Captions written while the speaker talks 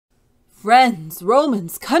Friends,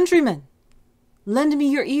 Romans, countrymen, lend me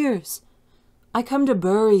your ears. I come to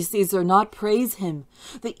bury Caesar, not praise him.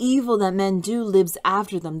 The evil that men do lives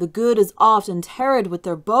after them. The good is oft interred with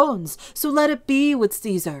their bones, so let it be with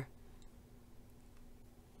Caesar.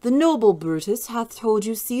 The noble Brutus hath told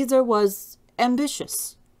you Caesar was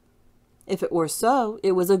ambitious. If it were so,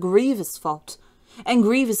 it was a grievous fault, and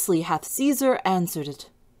grievously hath Caesar answered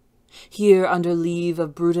it. Here under leave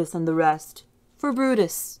of Brutus and the rest, for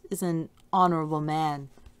Brutus is an honorable man,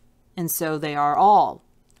 and so they are all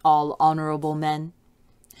honorable men.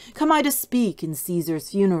 Come I to speak in Caesar's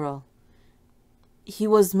funeral. He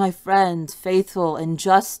was my friend, faithful and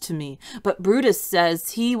just to me, but Brutus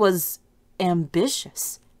says he was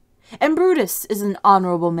ambitious. And Brutus is an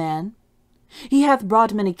honorable man. He hath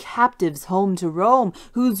brought many captives home to Rome,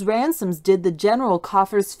 whose ransoms did the general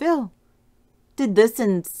coffers fill. Did this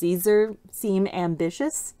in Caesar seem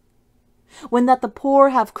ambitious? When that the poor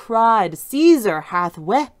have cried, Caesar hath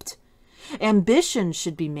wept. Ambition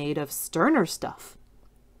should be made of sterner stuff.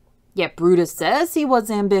 Yet Brutus says he was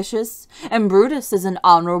ambitious, and Brutus is an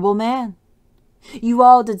honorable man. You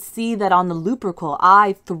all did see that on the Lupercal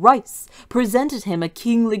I thrice presented him a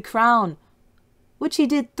kingly crown, which he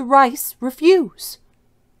did thrice refuse.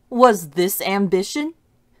 Was this ambition?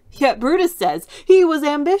 Yet Brutus says he was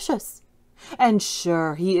ambitious. And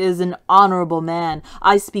sure, he is an honorable man.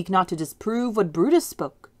 I speak not to disprove what Brutus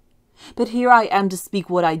spoke. But here I am to speak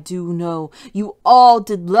what I do know. You all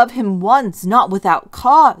did love him once, not without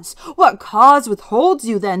cause. What cause withholds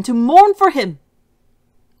you, then, to mourn for him?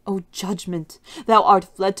 O judgment, thou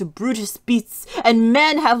art fled to brutish beasts, and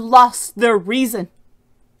men have lost their reason.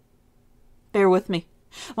 Bear with me.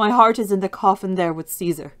 My heart is in the coffin there with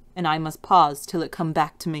Caesar, and I must pause till it come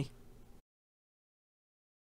back to me.